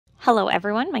Hello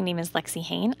everyone, my name is Lexi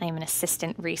Hain. I am an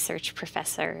assistant research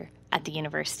professor at the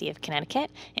University of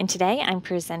Connecticut, and today I'm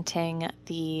presenting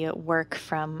the work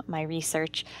from my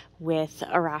research with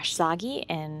Arash Zaghi,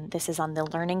 and this is on the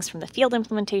learnings from the field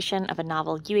implementation of a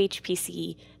novel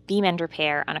UHPC beam end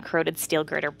repair on a corroded steel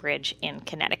girder bridge in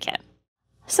Connecticut.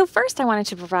 So first I wanted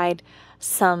to provide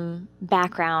some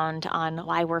background on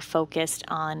why we're focused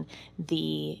on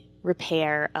the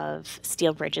repair of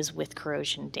steel bridges with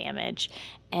corrosion damage.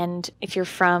 And if you're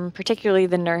from particularly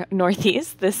the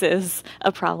Northeast, this is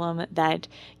a problem that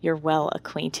you're well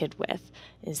acquainted with,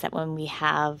 is that when we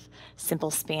have simple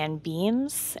span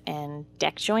beams and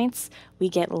deck joints, we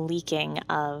get leaking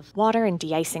of water and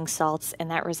de-icing salts, and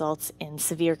that results in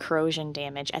severe corrosion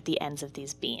damage at the ends of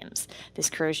these beams. This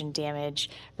corrosion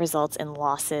damage results in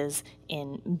losses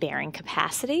in bearing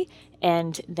capacity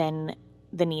and then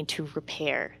the need to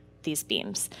repair these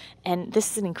beams. And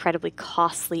this is an incredibly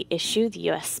costly issue.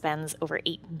 The US spends over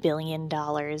 $8 billion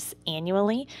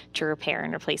annually to repair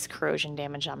and replace corrosion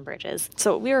damage on bridges.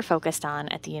 So what we were focused on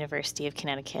at the University of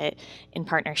Connecticut in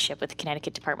partnership with the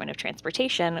Connecticut Department of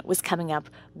Transportation was coming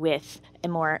up with a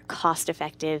more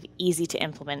cost-effective,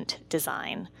 easy-to-implement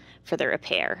design for the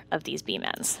repair of these beam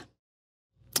ends.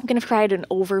 I'm going to provide an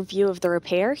overview of the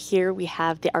repair. Here we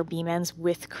have our beam ends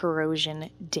with corrosion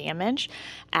damage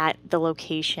at the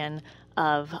location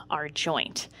of our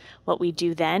joint. What we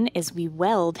do then is we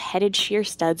weld headed shear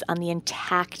studs on the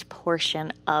intact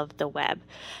portion of the web.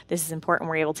 This is important.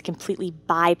 We're able to completely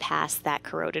bypass that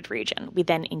corroded region. We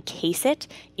then encase it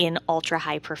in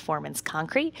ultra-high performance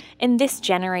concrete, and this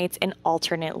generates an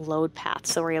alternate load path.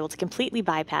 So we're able to completely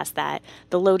bypass that.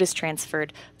 The load is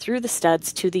transferred through the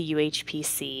studs to the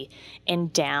UHPC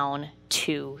and down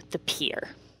to the pier.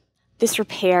 This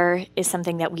repair is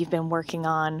something that we've been working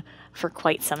on for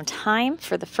quite some time.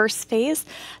 For the first phase,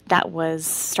 that was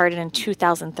started in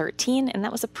 2013, and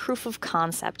that was a proof of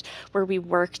concept where we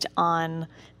worked on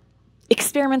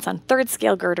experiments on third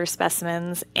scale girder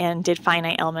specimens and did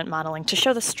finite element modeling to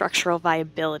show the structural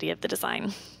viability of the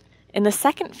design. In the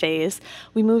second phase,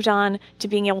 we moved on to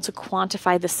being able to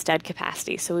quantify the stud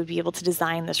capacity, so we'd be able to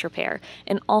design this repair,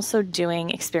 and also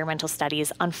doing experimental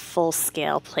studies on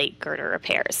full-scale plate girder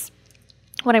repairs.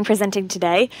 What I'm presenting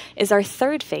today is our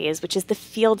third phase, which is the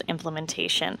field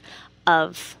implementation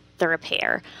of the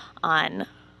repair on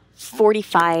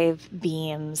 45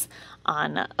 beams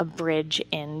on a bridge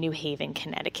in New Haven,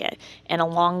 Connecticut. And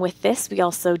along with this, we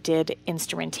also did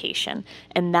instrumentation,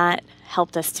 and that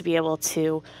helped us to be able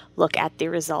to look at the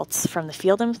results from the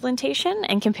field implementation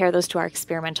and compare those to our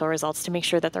experimental results to make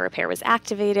sure that the repair was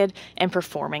activated and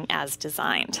performing as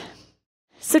designed.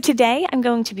 So today I'm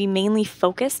going to be mainly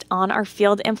focused on our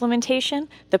field implementation,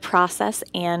 the process,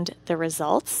 and the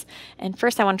results. And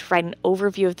first I want to provide an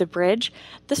overview of the bridge.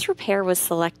 This repair was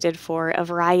selected for a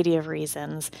variety of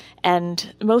reasons,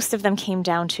 and most of them came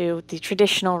down to the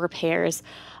traditional repairs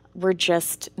were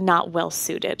just not well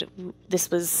suited. This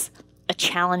was a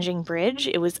challenging bridge.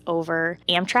 It was over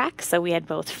Amtrak, so we had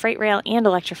both freight rail and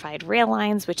electrified rail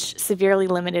lines, which severely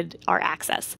limited our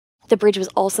access. The bridge was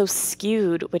also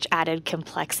skewed, which added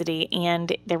complexity,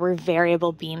 and there were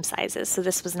variable beam sizes. So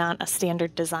this was not a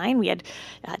standard design. We had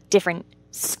different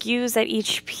skews at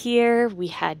each pier. We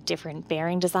had different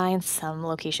bearing designs, some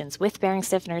locations with bearing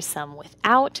stiffeners, some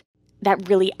without. That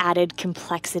really added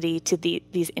complexity to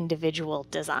these individual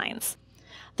designs.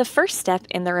 The first step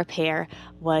in the repair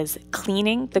was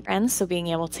cleaning the ends, so being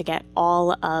able to get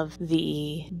all of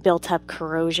the built-up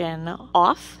corrosion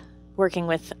off, working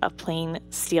with a plain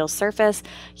steel surface.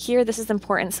 Here, this is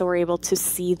important so we're able to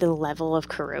see the level of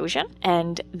corrosion,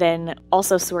 and then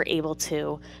also so we're able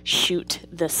to shoot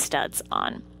the studs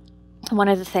on. One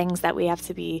of the things that we have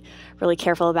to be really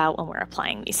careful about when we're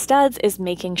applying these studs is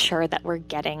making sure that we're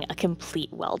getting a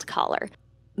complete weld collar.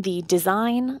 The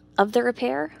design of the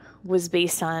repair was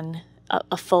based on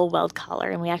a full weld collar,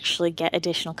 and we actually get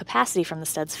additional capacity from the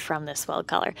studs from this weld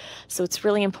collar. So it's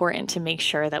really important to make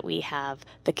sure that we have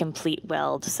the complete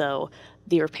weld so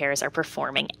the repairs are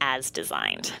performing as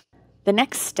designed. The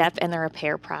next step in the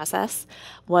repair process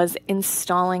was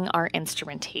installing our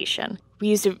instrumentation. We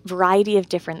used a variety of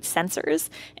different sensors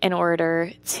in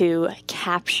order to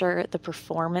capture the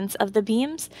performance of the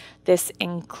beams. This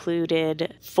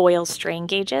included foil strain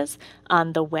gauges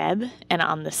on the web and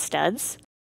on the studs.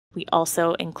 We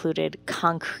also included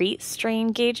concrete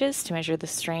strain gauges to measure the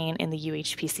strain in the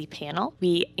UHPC panel.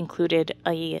 We included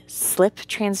a slip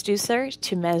transducer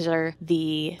to measure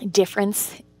the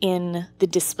difference in the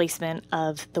displacement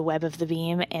of the web of the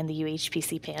beam and the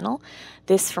UHPC panel.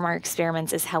 This, from our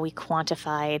experiments, is how we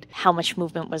quantified how much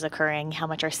movement was occurring, how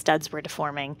much our studs were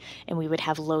deforming, and we would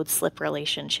have load-slip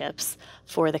relationships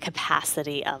for the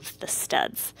capacity of the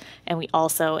studs. And we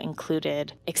also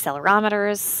included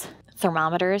accelerometers,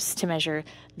 thermometers to measure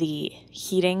the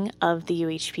heating of the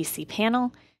UHPC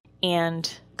panel,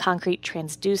 and concrete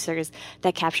transducers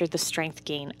that captured the strength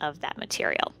gain of that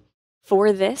material.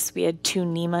 For this, we had 2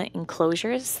 NEMA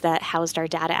enclosures that housed our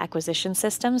data acquisition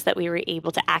systems that we were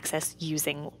able to access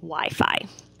using Wi-Fi.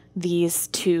 These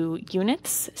 2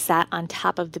 units sat on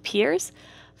top of the piers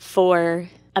for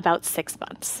about 6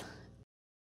 months.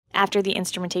 After the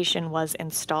instrumentation was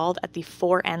installed at the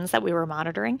 4 ends that we were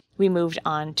monitoring, we moved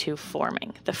on to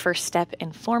forming. The first step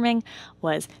in forming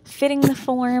was fitting the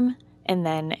form, and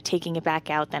then taking it back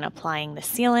out, then applying the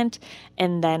sealant,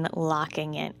 and then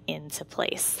locking it into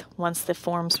place. Once the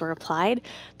forms were applied,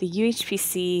 the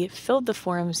UHPC filled the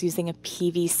forms using a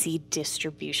PVC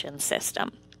distribution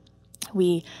system.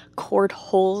 We cored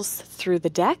holes through the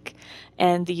deck,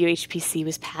 and the UHPC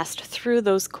was passed through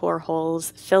those core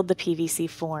holes, filled the PVC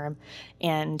form,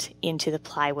 and into the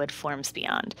plywood forms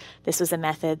beyond. This was a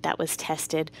method that was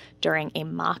tested during a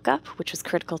mock-up, which was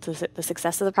critical to the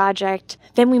success of the project.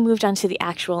 Then we moved on to the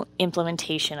actual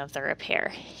implementation of the repair.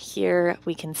 Here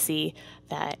we can see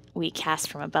that we cast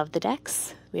from above the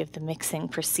decks. We have the mixing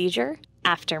procedure.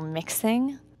 After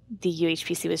mixing, the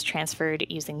UHPC was transferred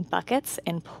using buckets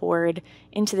and poured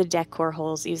into the deck core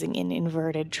holes using an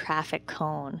inverted traffic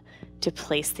cone to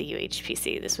place the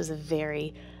UHPC. This was a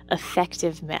very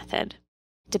effective method.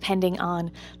 Depending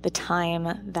on the time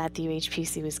that the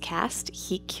UHPC was cast,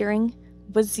 heat curing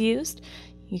was used.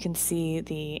 You can see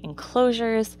the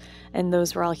enclosures, and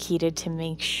those were all heated to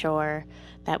make sure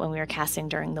that when we were casting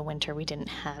during the winter, we didn't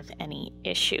have any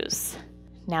issues.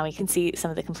 Now we can see some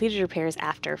of the completed repairs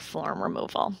after form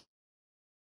removal.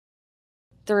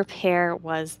 The repair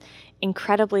was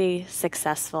incredibly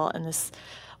successful, and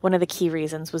one of the key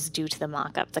reasons was due to the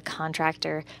mock-up. The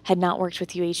contractor had not worked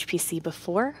with UHPC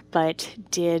before, but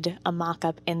did a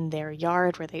mock-up in their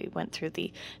yard where they went through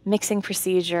the mixing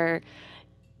procedure,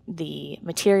 the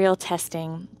material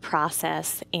testing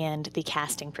process, and the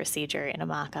casting procedure in a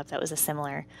mock-up that was a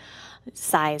similar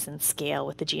size and scale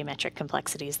with the geometric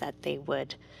complexities that they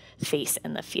would face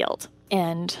in the field.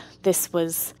 And this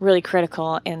was really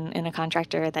critical in a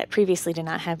contractor that previously did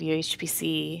not have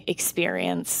UHPC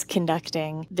experience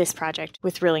conducting this project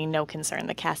with really no concern.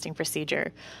 The casting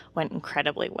procedure went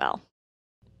incredibly well.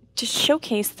 To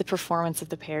showcase the performance of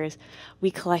the pairs,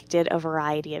 we collected a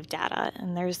variety of data,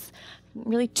 and there's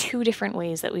really 2 different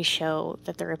ways that we show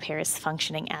that the repair is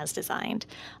functioning as designed.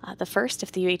 The first,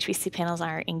 if the UHPC panels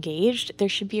are engaged, there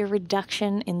should be a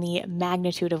reduction in the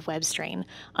magnitude of web strain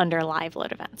under live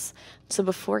load events. So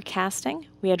before casting,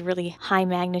 we had really high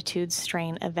magnitude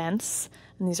strain events,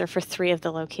 and these are for 3 of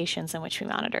the locations in which we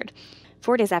monitored.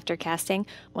 4 days after casting,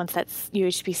 once that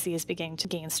UHPC is beginning to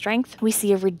gain strength, we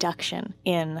see a reduction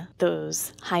in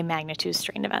those high magnitude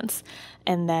strain events.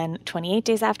 And then 28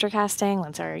 days after casting,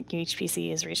 once our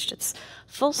UHPC has reached its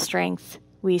full strength,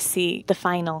 we see the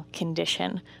final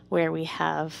condition where we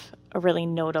have a really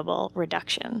notable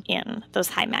reduction in those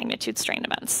high magnitude strain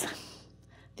events.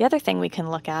 The other thing we can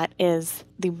look at is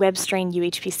the web strain,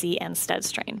 UHPC, and stud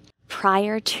strain.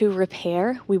 Prior to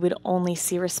repair, we would only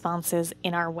see responses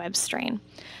in our web strain.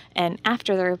 And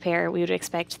after the repair, we would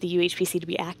expect the UHPC to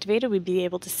be activated. We'd be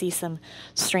able to see some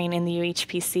strain in the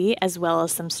UHPC as well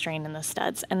as some strain in the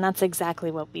studs. And that's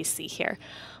exactly what we see here.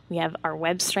 We have our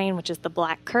web strain, which is the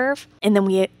black curve, and then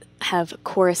we have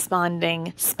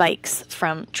corresponding spikes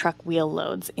from truck wheel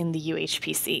loads in the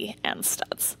UHPC and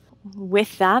studs.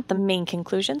 With that, the main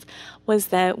conclusions was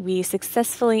that we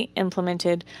successfully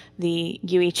implemented the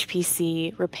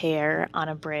UHPC repair on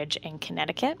a bridge in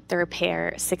Connecticut. The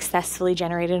repair successfully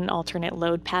generated an alternate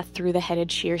load path through the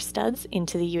headed shear studs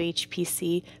into the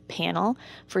UHPC panel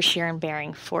for shear and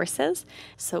bearing forces.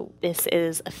 So this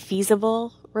is a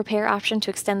feasible repair option to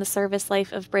extend the service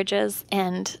life of bridges,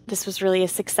 and this was really a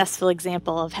successful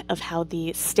example of how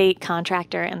the state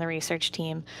contractor and the research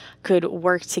team could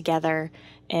work together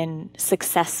and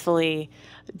successfully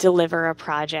deliver a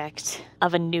project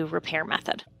of a new repair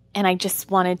method. And I just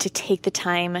wanted to take the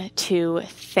time to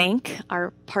thank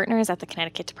our partners at the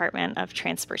Connecticut Department of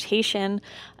Transportation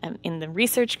in the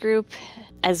research group,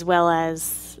 as well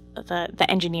as the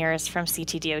engineers from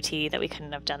CTDOT that we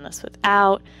couldn't have done this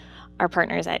without, our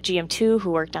partners at GM2 who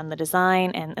worked on the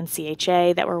design, and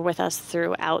CHA that were with us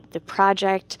throughout the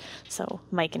project. So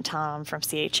Mike and Tom from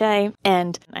CHA.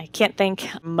 And I can't thank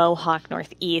Mohawk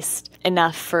Northeast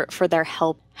enough for their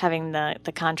help. Having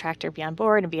the contractor be on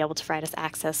board and be able to provide us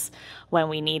access when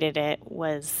we needed it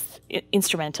was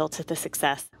instrumental to the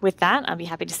success. With that, I'll be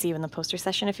happy to see you in the poster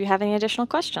session if you have any additional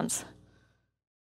questions.